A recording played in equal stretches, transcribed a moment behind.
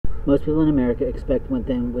Most people in America expect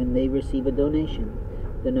when they receive a donation,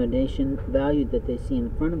 the donation value that they see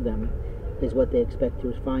in front of them is what they expect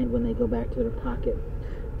to find when they go back to their pocket.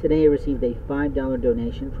 Today I received a $5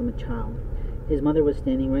 donation from a child. His mother was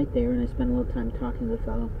standing right there, and I spent a little time talking to the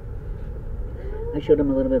fellow. I showed him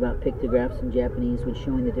a little bit about pictographs in Japanese, which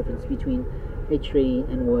showing the difference between a tree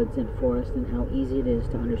and woods and forest and how easy it is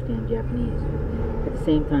to understand Japanese. At the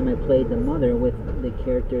same time, I played the mother with the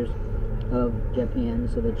characters of Japan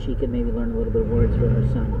so that she could maybe learn a little bit of words for her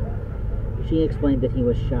son. She explained that he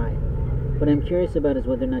was shy. What I'm curious about is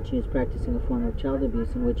whether or not she was practicing a form of child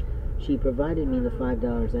abuse, in which she provided me the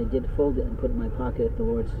 $5. I did fold it and put it in my pocket at the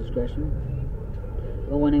Lord's discretion.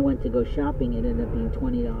 But when I went to go shopping, it ended up being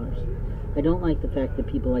 $20. I don't like the fact that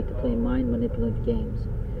people like to play mind manipulative games.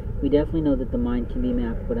 We definitely know that the mind can be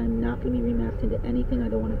mapped, but I'm not going to be remapped into anything I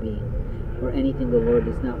don't want to be, or anything the Lord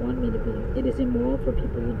does not want me to be. It is immoral for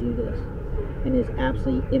people to do this, and it is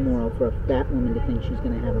absolutely immoral for a fat woman to think she's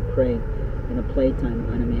going to have a prey and a playtime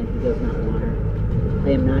on a man who does not want her.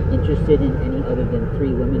 I am not interested in any other than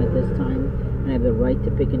 3 women at this time, and I have the right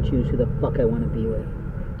to pick and choose who the fuck I want to be with.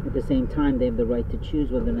 At the same time, they have the right to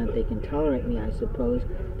choose whether or not they can tolerate me, I suppose,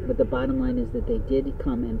 but the bottom line is that they did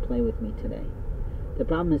come and play with me today. The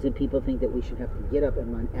problem is that people think that we should have to get up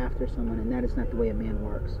and run after someone, and that is not the way a man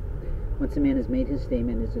works. Once a man has made his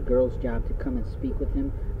statement, it's a girl's job to come and speak with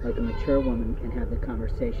him like a mature woman and have the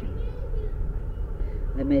conversation.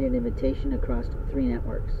 I made an invitation across 3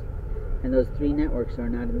 networks, and those 3 networks are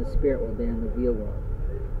not in the spirit world, they're in the real world.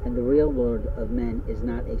 And the real world of men is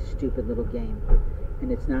not a stupid little game,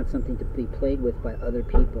 and it's not something to be played with by other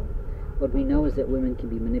people. What we know is that women can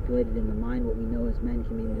be manipulated in the mind. What we know is men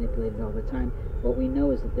can be manipulated all the time. What we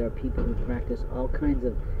know is that there are people who practice all kinds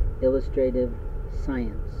of illustrative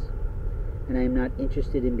science. And I am not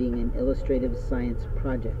interested in being an illustrative science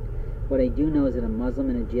project. What I do know is that a Muslim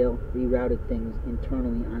in a jail rerouted things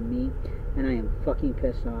internally on me, and I am fucking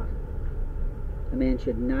pissed off. A man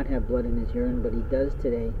should not have blood in his urine, but he does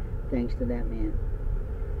today, thanks to that man.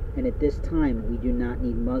 And at this time, we do not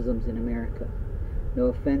need Muslims in America. No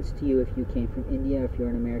offense to you if you came from India, or if you're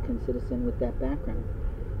an American citizen with that background.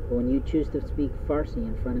 But when you choose to speak Farsi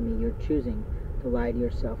in front of me, you're choosing to lie to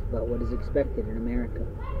yourself about what is expected in America.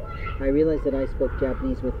 I realize that I spoke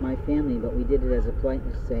Japanese with my family, but we did it as a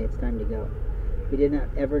politeness to say it's time to go. We did not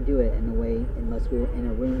ever do it in a way unless we were in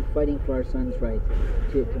a room fighting for our son's rights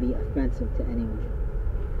to be offensive to anyone.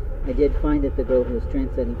 I did find that the girl who was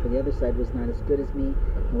translating for the other side was not as good as me,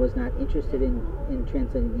 and was not interested in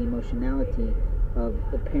translating the emotionality of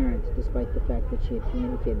the parent, despite the fact that she had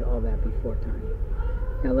communicated all that before time.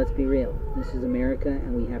 Now let's be real. This is America,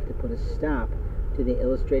 and we have to put a stop to the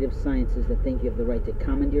illustrative sciences that think you have the right to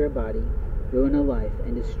commandeer a body, ruin a life,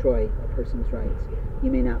 and destroy a person's rights.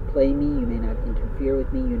 You may not play me, you may not interfere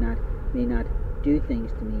with me, you may not do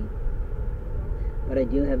things to me, but I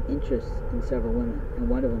do have interests in several women, and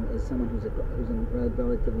one of them is someone who's a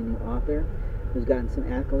relatively new author, who's gotten some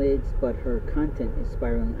accolades, but her content is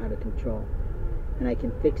spiraling out of control. And I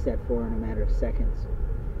can fix that for her in a matter of seconds.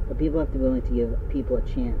 But people have to be willing to give people a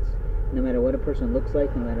chance. No matter what a person looks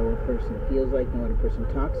like, no matter what a person feels like, no matter what a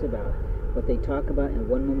person talks about, what they talk about in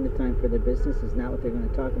one moment of time for their business is not what they're going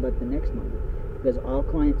to talk about the next moment. Because all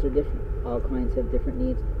clients are different. All clients have different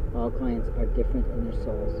needs. All clients are different in their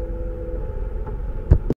souls.